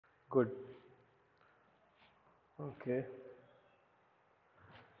Good. Okay.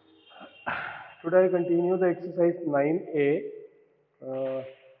 Today I continue the exercise 9A. Uh,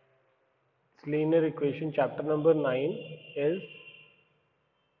 it's linear equation. Chapter number 9 is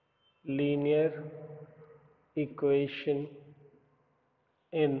linear equation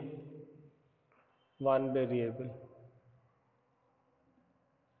in one variable.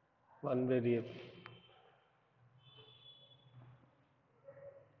 One variable.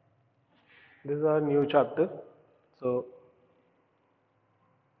 This is our new chapter. So,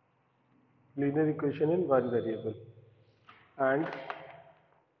 linear equation in one variable. And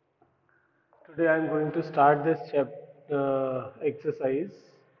today I am going to start this exercise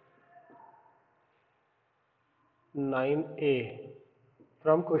 9A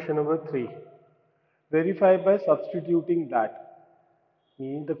from question number 3. Verify by substituting that.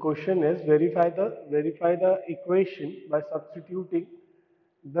 Meaning the question is verify the equation by substituting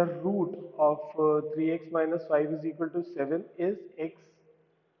the root of 3x minus 5 is equal to 7 is x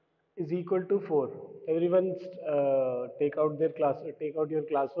is equal to 4. Everyone take out your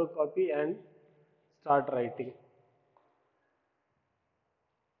classwork copy and start writing.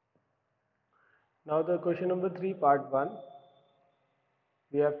 Now the question number 3 part 1,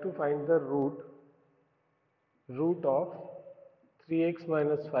 we have to find the root of 3x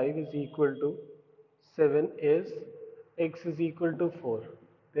minus 5 is equal to 7 is x is equal to 4.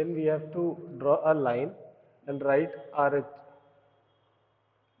 Then we have to draw a line and write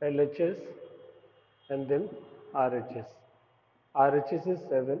LHS and then RHS. RHS is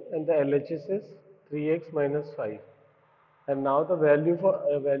 7 and the LHS is 3x minus 5. And now the value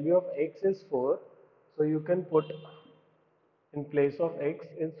of x is 4. So you can put in place of x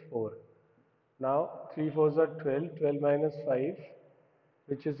is 4. Now 3 4s are 12, 12 minus 5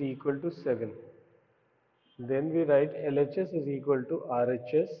 which is equal to 7. Then we write LHS is equal to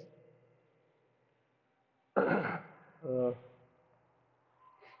RHS.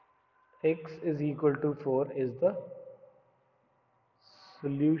 X is equal to 4 is the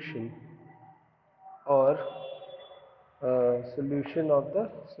solution or solution of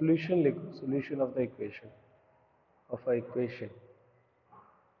the equation of a equation.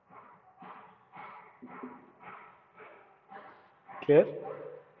 Clear?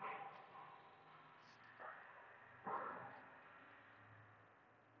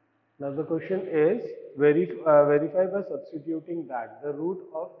 Now the question is verify by substituting that the root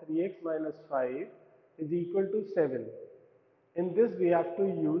of 3x minus 5 is equal to 7. In this we have to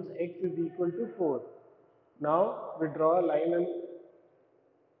use x is equal to 4. Now we draw a line and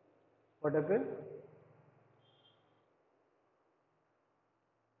what happened?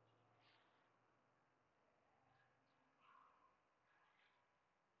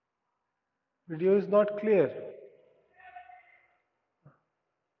 Video is not clear.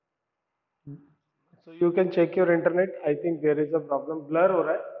 So you can check your internet. I think there is a problem. Blur हो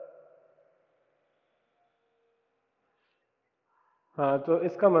रहा है. हाँ तो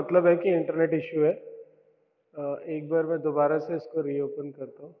इसका मतलब है कि internet issue है. एक बार मैं दोबारा से इसको रीओपन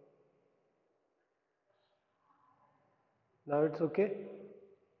करता हूँ. Now it's okay.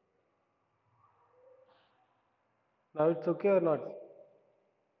 Now it's okay or not?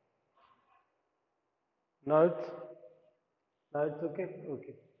 Now it's now it's okay.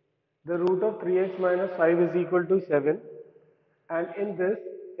 Okay. The root of 3x minus 5 is equal to 7, and in this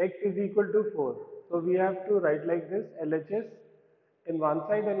x is equal to 4. So we have to write like this: LHS in one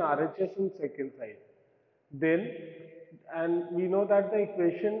side and RHS in second side. Then, and we know that the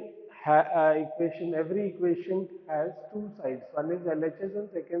every equation has two sides. One is LHS and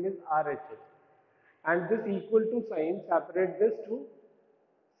second is RHS. And this equal to sign separate these two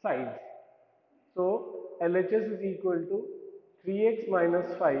sides. So LHS is equal to 3x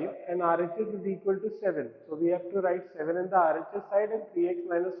minus 5 and RHS is equal to 7. So we have to write 7 in the RHS side and 3x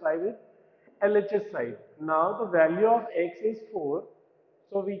minus 5 is LHS side. Now the value of x is 4.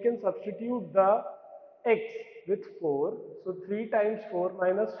 So we can substitute the x with 4. So 3 times 4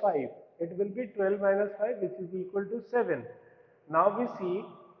 minus 5. It will be 12 minus 5 which is equal to 7. Now we see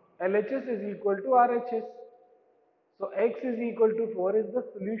LHS is equal to RHS. So x is equal to 4 is the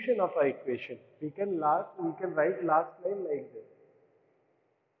solution of our equation. We can write last line like this.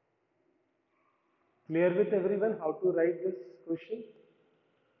 Clear with everyone how to write this question?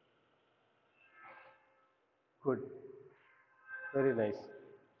 Good. Very nice.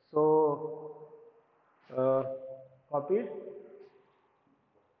 So, uh, copied?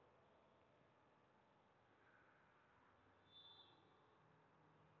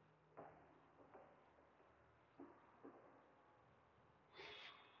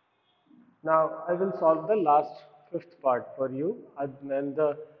 Now I will solve the last fifth part for you, and then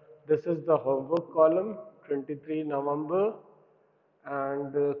This is the homework column, 23 November,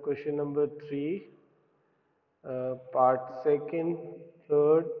 and question number 3, part second,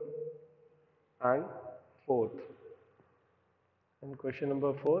 third, and fourth, and question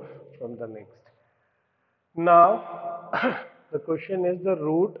number 4 from the next. Now, the question is the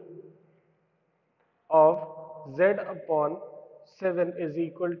root of z upon 7 is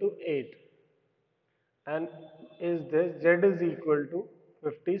equal to 8, and is this z is equal to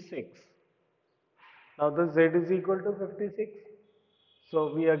 56. Now the z is equal to 56.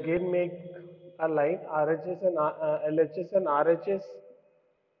 So we again make a line RHS and LHS and RHS,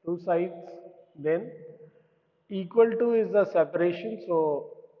 two sides. Then equal to is the separation.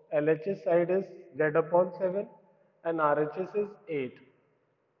 So LHS side is z upon 7 and RHS is 8.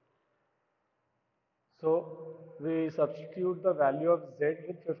 So we substitute the value of z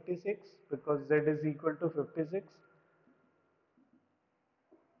with 56 because z is equal to 56,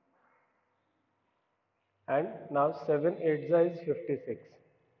 and now 7 8 is 56.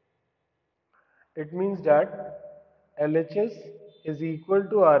 It means that LHS is equal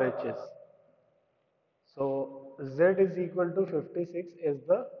to RHS. So Z is equal to 56 is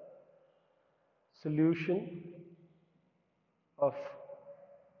the solution of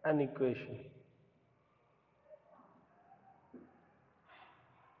an equation.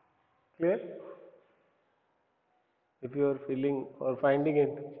 Clear? If you are feeling or finding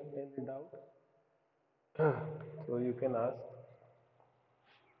it any doubt, so you can ask.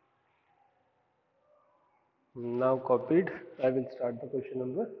 Now copied, I will start the question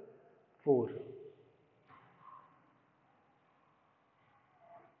number 4.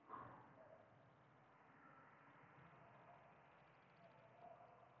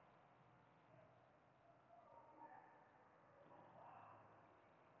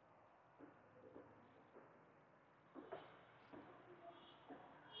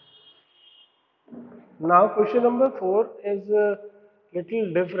 Now question number 4 is a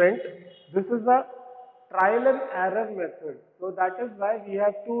little different. This is a trial and error method. So that is why we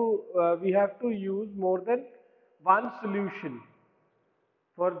have to use more than one solution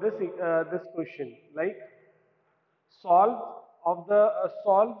for this question. Like solve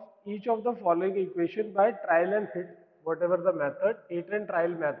solve each of the following equation by trial and hit, whatever the method, hit and trial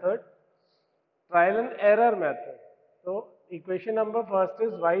method, trial and error method. So equation number first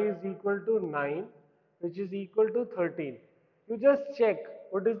is y is equal to 9, which is equal to 13. You just check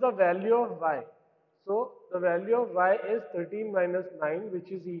what is the value of y. So the value of y is 13 minus 9,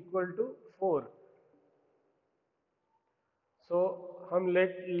 which is equal to 4. So हम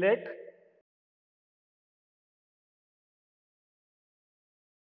let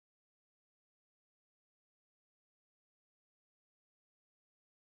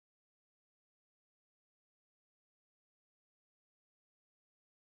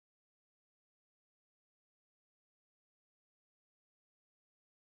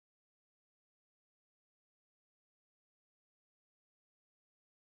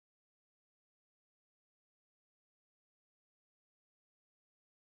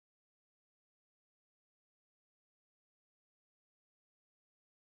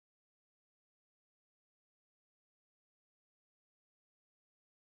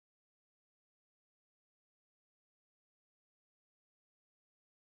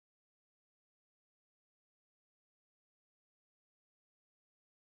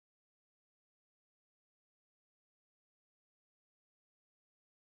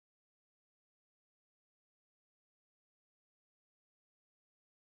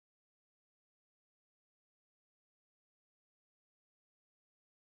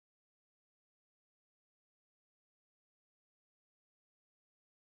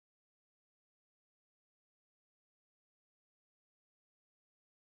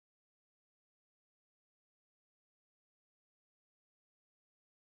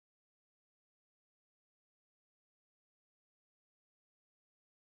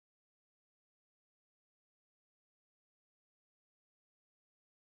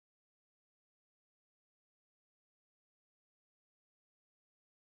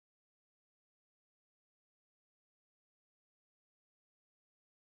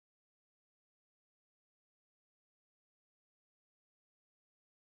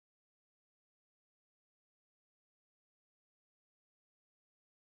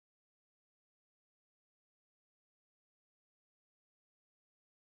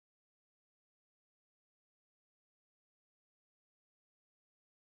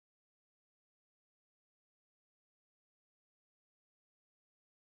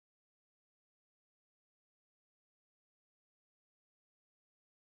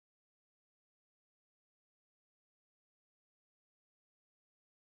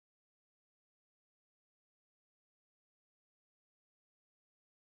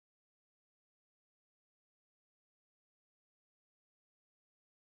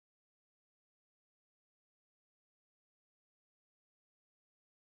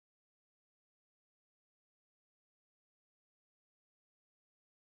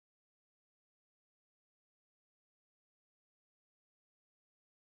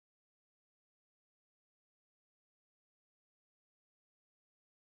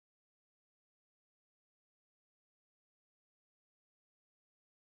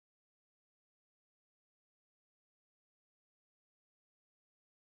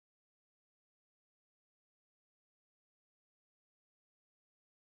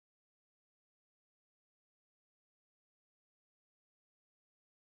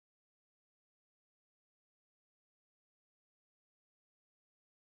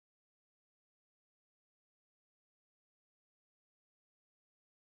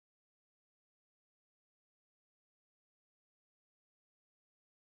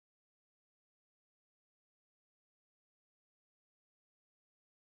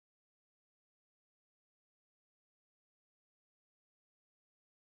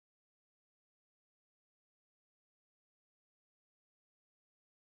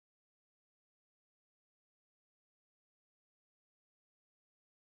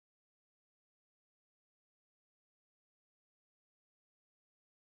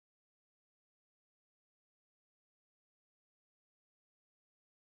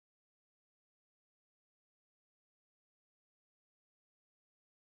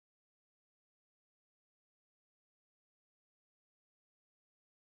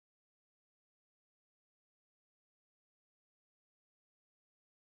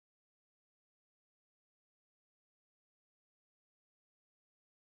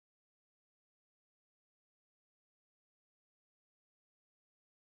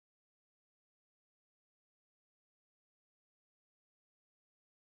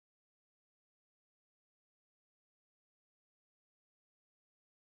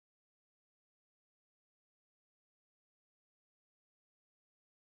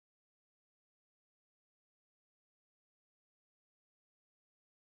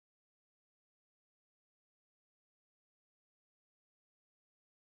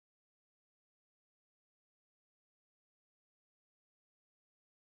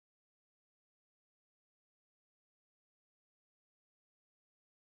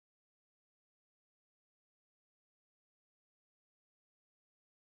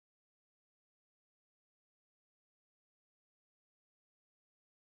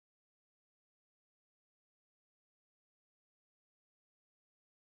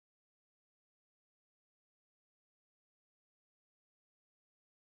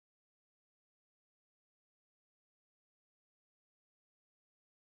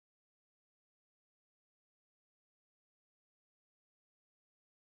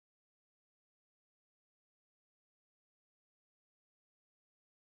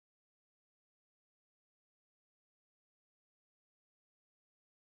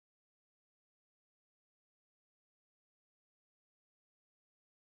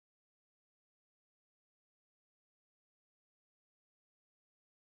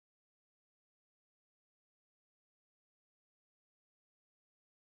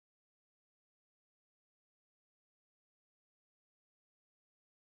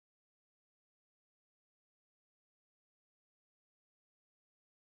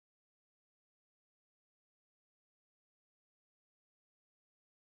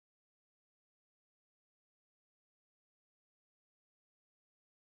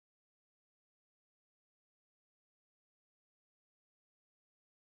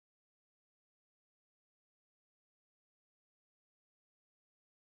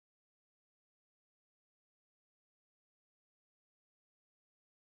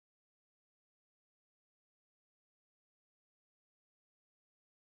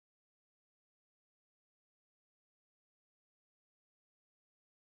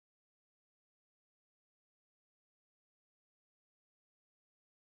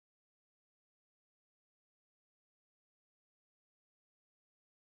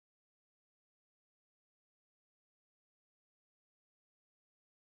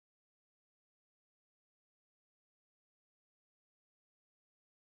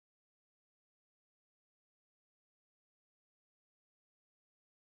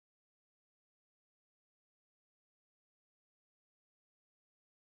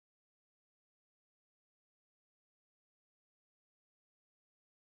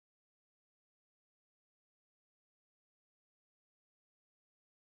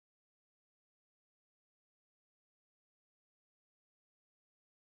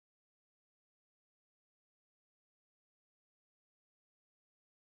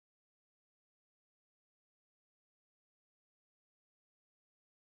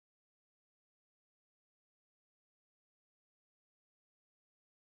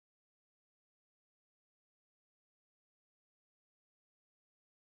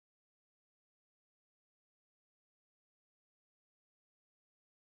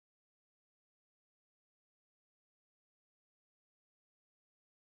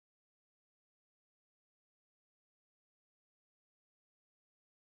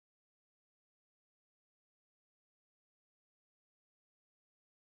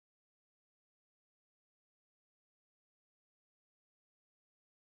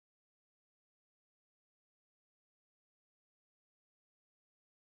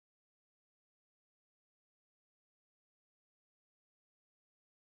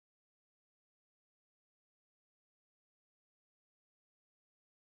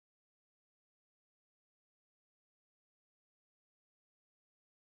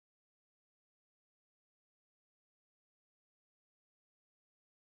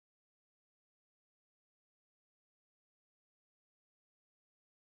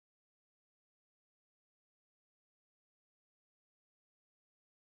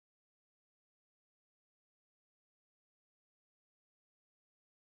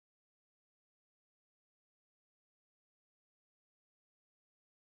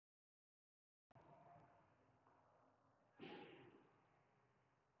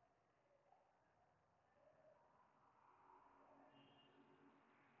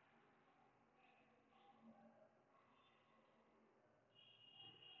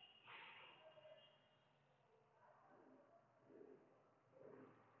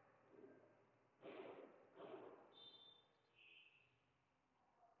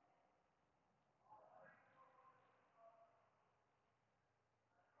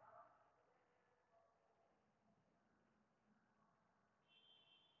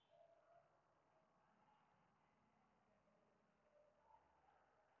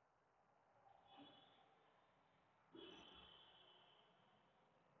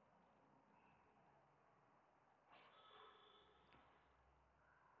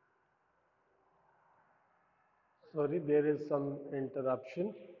Sorry, there is some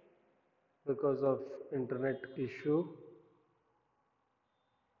interruption because of internet issue.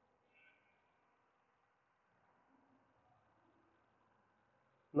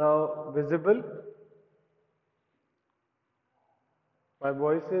 Now visible. My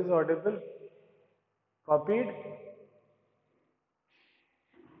voice is audible. Copied.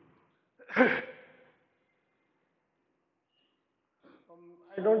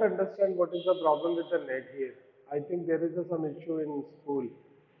 I don't understand what is the problem with the net here. I think there is some issue in school.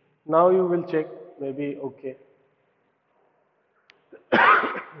 Now you will check. Maybe okay.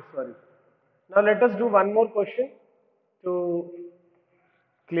 Sorry. Now let us do one more question to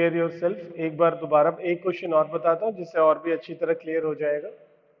clear yourself. एक बार दोबारा एक question और बताता हूँ जिससे और भी अच्छी तरह क्लियर हो जाएगा.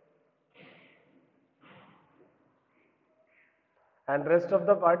 And rest of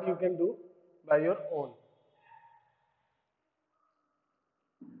the part you can do by your own.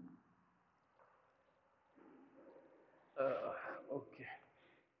 Okay.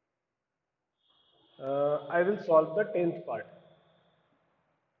 I will solve the 10th part.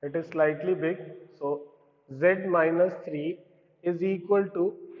 It is slightly big. So z minus 3 is equal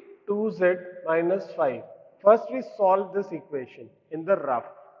to 2z minus 5. First we solve this equation in the rough.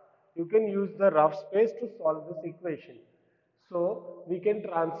 You can use the rough space to solve this equation. So we can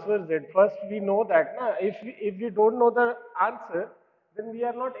transfer z. First we know that if we don't know the answer, then we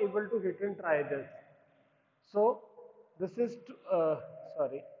are not able to hit and try this. So this is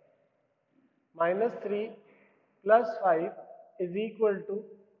sorry, minus 3 plus 5 is equal to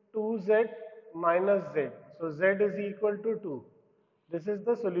 2z minus z. So z is equal to 2. This is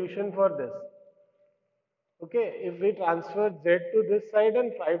the solution for this. Okay, if we transfer z to this side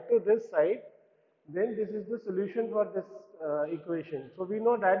and 5 to this side, then this is the solution for this equation. So we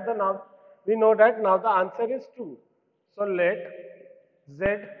know that now the answer is 2. So let z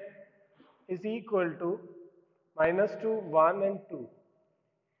is equal to minus 2, 1 and 2.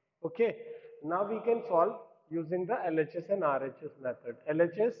 Okay, now we can solve using the LHS and RHS method.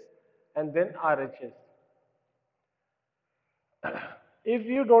 LHS and then RHS. If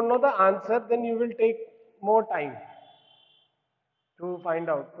you don't know the answer, then you will take more time to find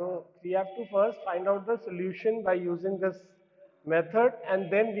out. So we have to first find out the solution by using this method, and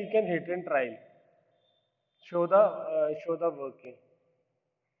then we can hit and try. Show the working.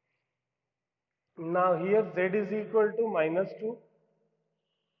 Now here z is equal to minus 2,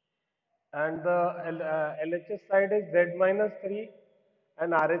 and the LHS side is z minus 3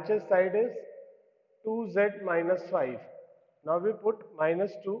 and RHS side is 2z minus 5. Now we put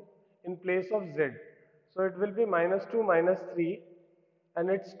minus 2 in place of z. So it will be minus 2 minus 3 and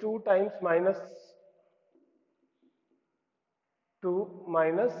it's 2 times minus 2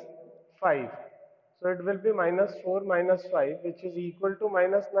 minus 5. So it will be minus 4 minus 5, which is equal to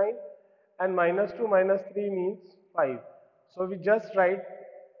minus 9, and minus 2 minus 3 means 5. So we just write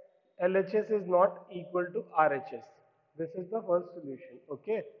LHS is not equal to RHS. This is the first solution.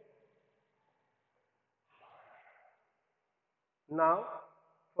 Okay. Now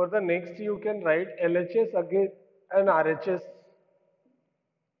for the next you can write LHS again and RHS.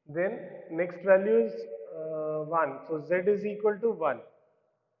 Then next value is 1. So Z is equal to 1.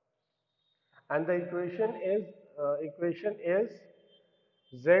 And the equation is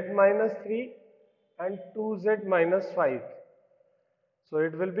z minus 3 and 2z minus 5. So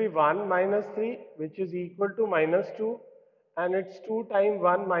it will be 1 minus 3, which is equal to minus 2, and it's 2 times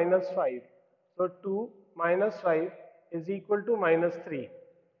 1 minus 5. So 2 minus 5 is equal to minus 3.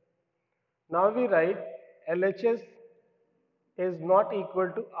 Now we write LHS is not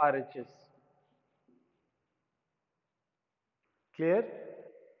equal to RHS. Clear?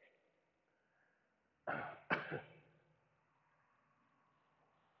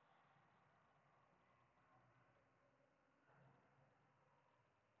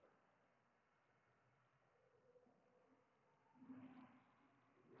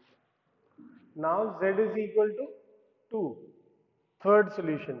 Now Z is equal to 2. Third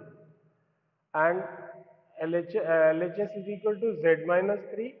solution. And LHS is equal to Z minus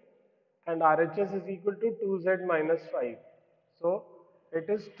 3 and RHS is equal to 2Z minus 5. So it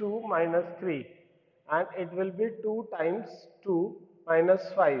is 2 minus 3 and it will be 2 times 2 minus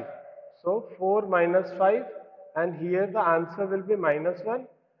 5. So 4 minus 5, and here the answer will be minus 1,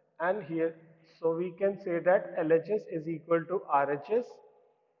 and here. So we can say that LHS is equal to RHS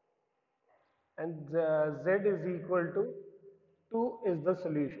and Z is equal to 2 is the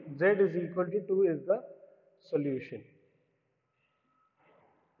solution. Z is equal to 2 is the solution.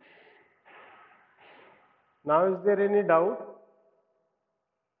 Now is there any doubt?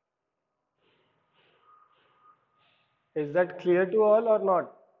 Is that clear to all or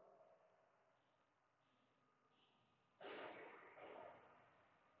not?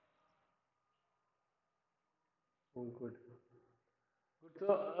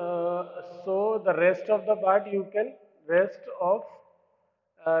 So the rest of the part you can rest of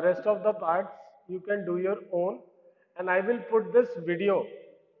the parts you can do your own, and I will put this video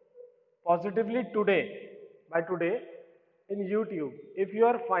positively today by today in YouTube. If you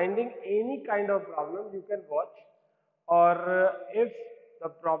are finding any kind of problem, you can watch, or if the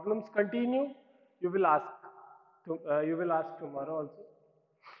problems continue, you will ask. You will ask tomorrow also.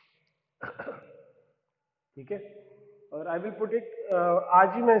 ठीक है और I will put it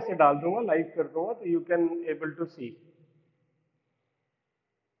आज ही मैं इसे डाल दूंगा live कर दूंगा तो you can able to C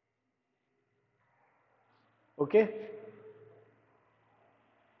okay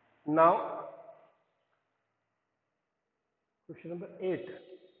now question number 8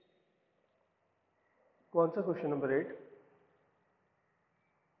 कौन सा क्वेश्चन नंबर 8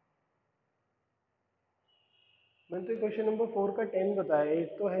 मैंने तो क्वेश्चन नंबर 4 का 10 बताया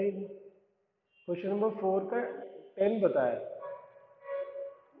 8 तो है ही नहीं क्वेश्चन नंबर 4 का 10 बताया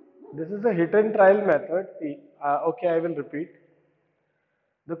this is a hit and trial method okay I will repeat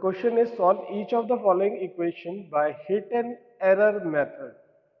the question is solve each of the following equation by hit and error method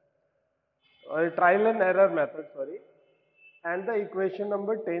or trial and error method sorry and the equation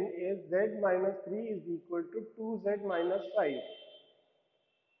number 10 is z minus 3 is equal to 2z minus 5.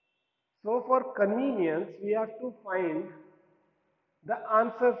 So for convenience we have to find the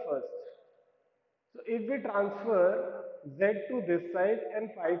answer first. So if we transfer z to this side and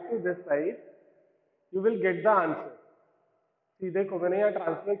 5 to this side you will get the answer. See देखो मैंने यहाँ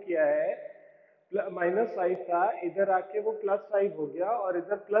transfer किया है -5 था इधर आके वो +5 हो गया और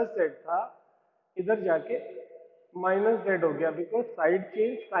इधर +z था इधर जाके -z हो गया because side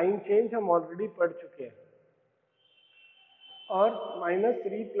change sign change हम ऑलरेडी पढ़ चुके हैं और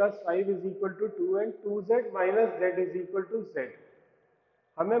 -3 + 5 is equal to 2 and 2z - z is equal to z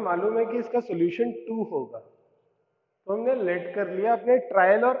हमें मालूम है कि इसका सोल्यूशन 2 होगा तो हमने लेट कर लिया अपने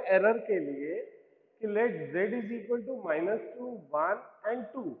ट्रायल और एरर के लिए कि late z is equal to -2 1 and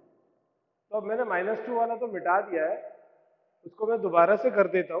 2 तो अब मैंने -2 वाला तो मिटा दिया है उसको मैं दोबारा से कर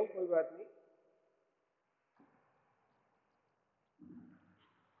देता हूं कोई बात नहीं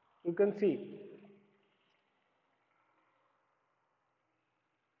यू कैन सी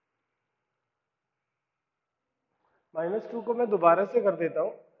 -2 को मैं दोबारा से कर देता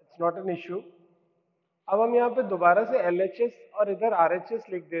हूं इट्स नॉट एन इश्यू अब हम यहाँ पे दोबारा से LHS और इधर RHS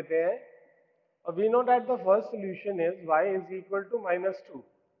लिख देते हैं और we know that the first solution is y is equal to -2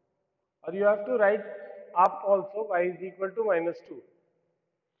 और you have to write up also y is equal to -2.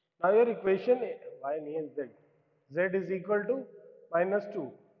 Now your equation y nahi z z is equal to -2.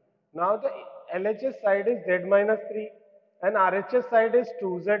 Now the LHS side is z minus 3 and RHS side is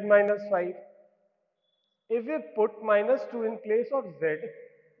 2z minus 5. If we put -2 in place of z,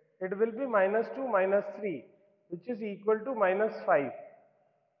 it will be -2 minus 3 which is equal to -5.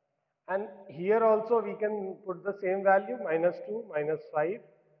 And here also we can put the same value -2 minus 5.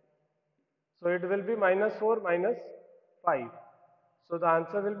 So it will be -4 minus 5. So the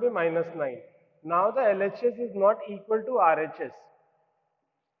answer will be -9. Now the LHS is not equal to RHS.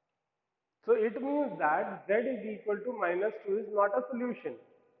 So it means that z is equal to -2 is not a solution.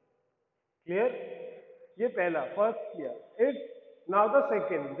 Clear? ये पहला first किया. If now the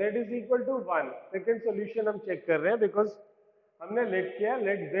second z is equal to 1. Second solution हम check कर रहे हैं because हमने late किया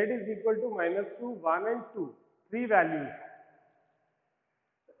let z is equal to -2, 1 and 2. Three values.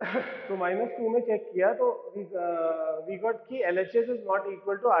 तो -2 में चेक किया तो we got कि LHS is not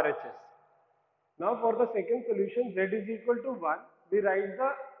equal to RHS. Now for the second solution z is equal to 1 we write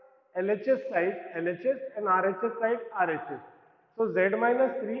the LHS side LHS and RHS side RHS. So z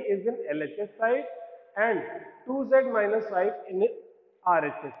minus 3 is in LHS side and 2z minus 5 in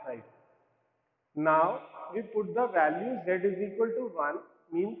RHS side. Now we put the value z is equal to 1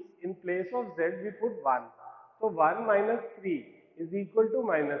 means in place of z we put 1. So 1 minus 3 is equal to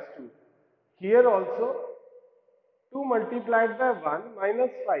 -2. Here also 2 multiplied by 1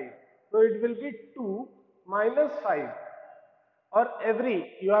 minus 5. So it will be 2 minus 5. और every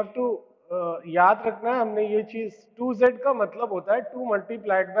you have to याद रखना है हमने ये चीज 2z का मतलब होता है 2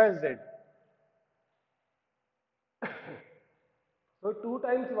 multiplied by z. So 2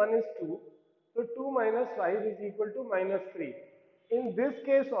 times 1 is 2. So 2 minus 5 is equal to -3. In this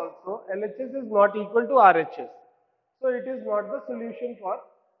case also LHS is not equal to RHS. So it is not the solution for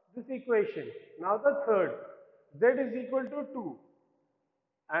this equation. Now the third, z is equal to 2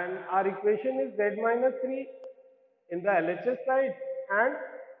 and our equation is z minus 3 in the LHS side and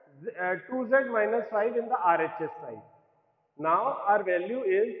 2z minus 5 in the RHS side. Now our value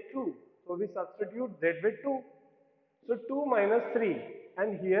is 2. So we substitute z with 2. So 2 minus 3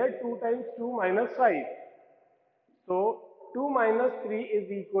 and here 2 times 2 minus 5. So 2 minus 3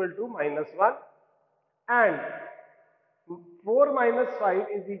 is equal to minus 1 and 4 minus 5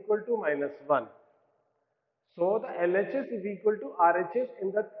 is equal to minus 1. So the LHS is equal to RHS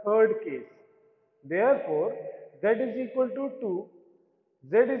in the third case. Therefore, Z is equal to 2.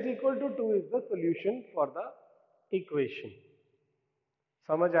 Z is equal to 2 is the solution for the equation.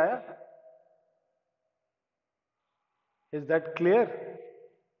 समझ आया? Is that clear?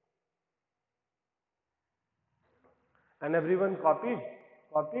 And everyone copied?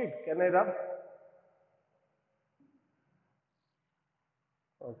 Copied? Can I rub?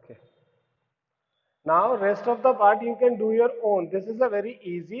 Okay. Now rest of the part you can do your own. This is a very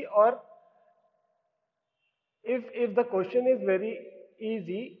easy, or if the question is very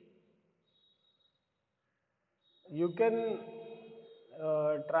easy, you can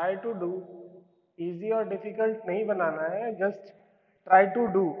try to do. Easy और difficult नहीं बनाना है, just try to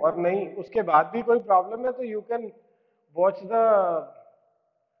do. और नहीं उसके बाद भी कोई problem है तो you can watch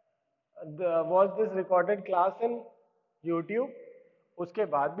watch this recorded class in YouTube. उसके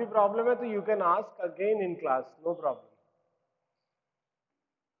बाद भी problem है तो you can ask again in class, no problem.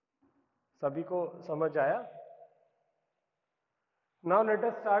 सभी को समझ आया? Now let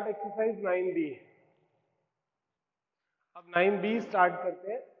us start exercise 9B. अब 9B स्टार्ट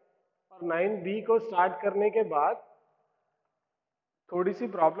करते हैं और 9B को स्टार्ट करने के बाद थोड़ी सी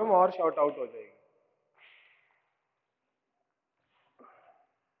प्रॉब्लम और शॉर्ट आउट हो जाएगी.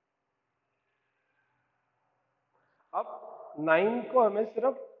 अब 9 को हमें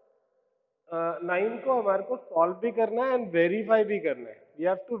सिर्फ 9 को हमारे को सॉल्व भी करना है एंड वेरीफाई भी करना है. We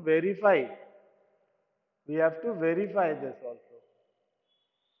have to verify this also.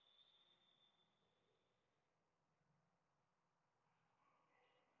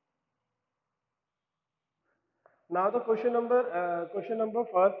 Now the question number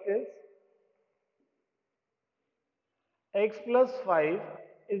first is x plus 5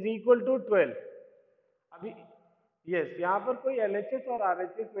 is equal to 12. अभी यस यहाँ पर कोई LHS और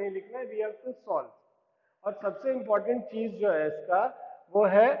RHS नहीं लिखना है. We have to solve. और सबसे इंपॉर्टेंट चीज जो है इसका वो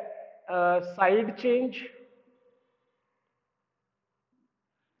है साइड चेंज,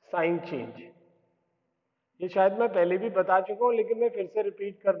 साइन चेंज. ये शायद मैं पहले भी बता चुका हूं लेकिन मैं फिर से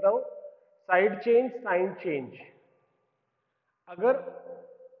रिपीट करता हूं. Side change, sign change. अगर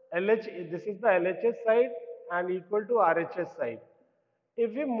LH, this is the LHS side and equal to RHS side.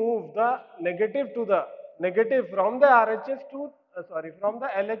 If we move the negative to the negative from the RHS to from the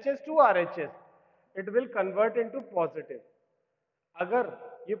LHS to RHS, it will convert into positive. अगर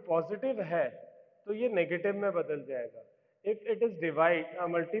ये positive है तो ये negative में बदल जाएगा. If it is divide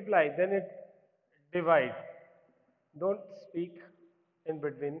multiply then it divide. Don't speak in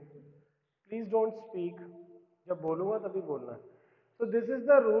between, please don't speak. जब बोलूंगा तभी बोलना. So this is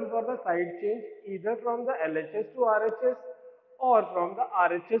the rule for the side change, either from the LHS to RHS और from the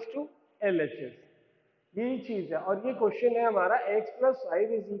RHS to LHS. यही चीज है. और ये क्वेश्चन है हमारा x plus 5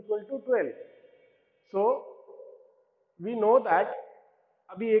 is equal to 12. So we know that.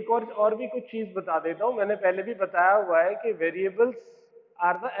 अभी एक और भी कुछ चीज बता देता हूं. मैंने पहले भी बताया हुआ है कि variables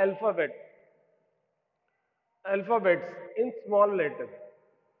are the alphabets in small letter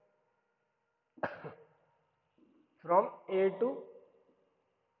from A to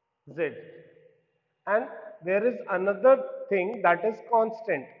Z. And there is another thing that is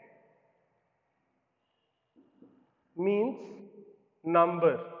constant, means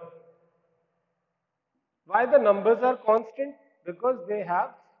number. Why the numbers are constant? Because they have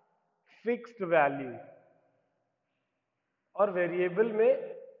fixed value. और variable में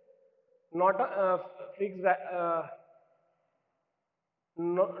not fixed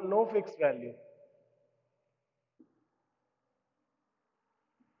no fixed value.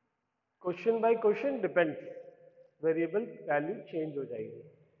 Question by question depends. Variable value change हो जाएगी.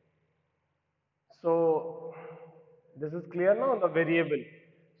 So this is clear now. The variable.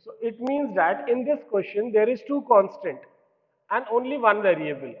 So it means that in this question there is two constant and only one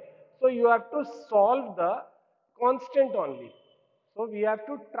variable. So you have to solve the constant only. So we have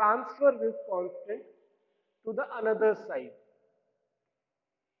to transfer this constant to the another side.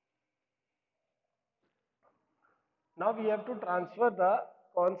 Now we have to transfer the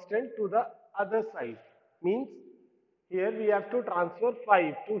constant to the other side. Means here we have to transfer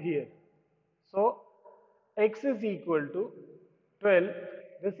 5 to here. So x is equal to 12.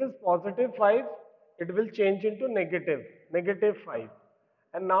 This is positive 5. It will change into negative 5.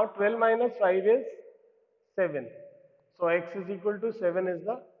 And now 12 minus 5 is 7. So x is equal to 7 is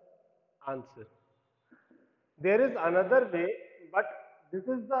the answer. There is another way, but this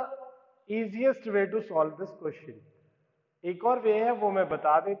is the easiest way to solve this question. एक और वे है वो मैं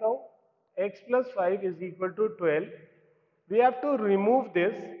बता देता हूँ. x plus 5 is equal to 12. We have to remove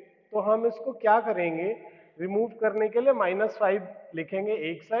this. तो हम इसको क्या करेंगे, रिमूव करने के लिए -5 लिखेंगे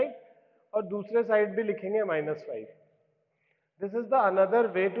एक साइड और दूसरे साइड भी लिखेंगे -5। This is the another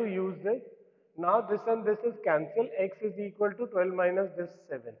way to use this. Now this and this is cancel. X is equal to 12 minus this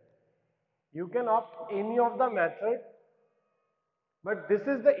 7. You can opt any of the method, but this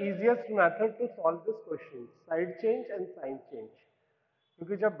is the easiest method to solve this question. Side change and sign change.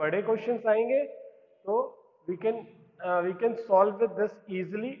 क्योंकि जब बड़े questions आएंगे तो we can solve with this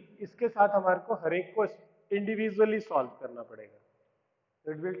easily. इसके साथ हमारे को हर एक को इंडिविजुअली सॉल्व करना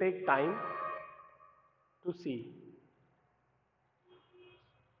पड़ेगा। It will take time to C.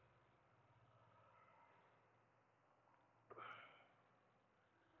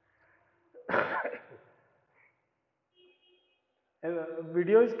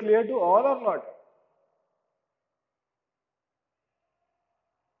 Video is clear to all or not?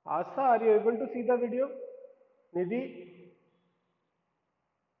 Asa, are you able to see the video? Nidhi?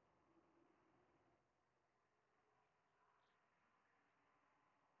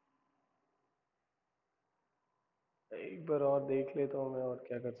 एक बार और देख लेता हूँ मैं, और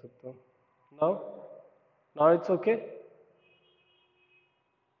क्या कर सकता हूँ। Now? Now it's okay?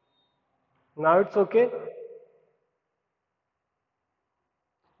 Now it's okay?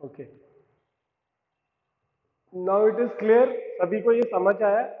 Okay. Now it is clear? सभी को ये समझ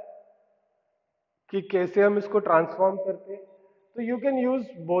आया कि कैसे हम इसको ट्रांसफॉर्म करते हैं? तो you can use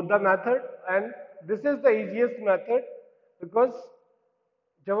both the method and this is the easiest method, because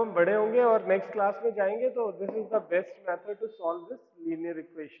जब हम बड़े होंगे और नेक्स्ट क्लास में जाएंगे तो this is the best method to solve this linear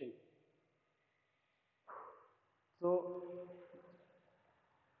equation. So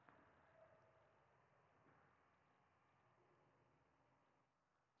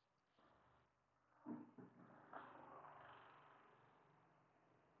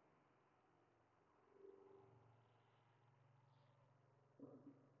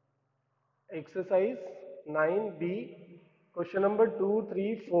exercise 9b, question number 2,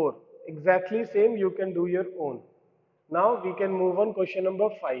 3, 4. Exactly same, you can do your own. Now we can move on question number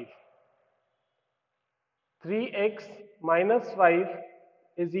 5. 3x minus 5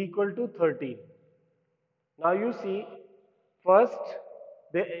 is equal to 13. Now you see, first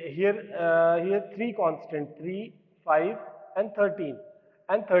here three constant 3, 5 and 13,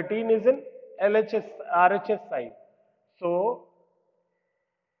 and 13 is in LHS RHS side. So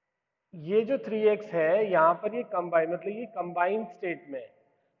ये जो 3x है यहाँ पर ये combine, मतलब ये combined state में है।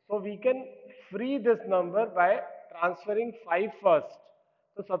 So we can free this number by transferring 5 first.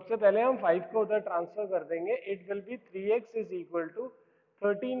 तो सबसे पहले हम 5 को उधर ट्रांसफर कर देंगे। It will be 3x is equal to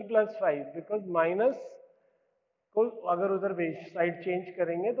 13 plus 5, because minus को अगर उधर साइड चेंज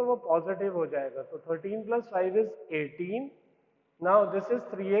करेंगे तो वो पॉजिटिव हो जाएगा। तो 13 plus 5 is 18। Now this is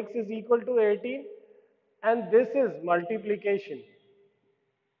 3x is equal to 18 and this is multiplication.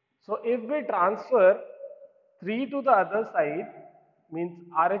 So if we transfer 3 to the other side, means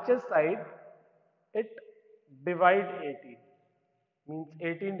RHS side, it divide 18, means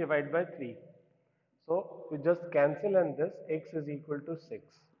 18 divided by 3. So we just cancel, and this x is equal to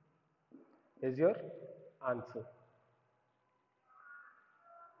 6 is your answer.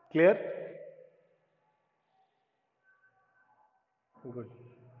 Clear? Good.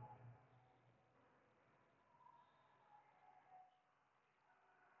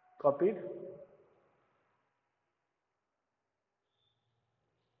 Copied?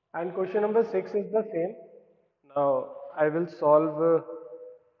 And question number 6 is the same. Now I will solve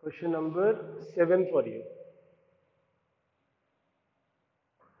question number 7 for you.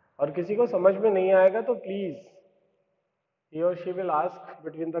 और किसी को समझ में नहीं आएगा तो please he or she will ask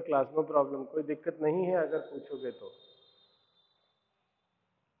between the class, no problem, कोई दिक्कत नहीं है अगर पूछोगे तो।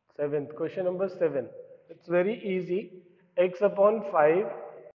 Seventh, question number 7. It's very easy. X upon 5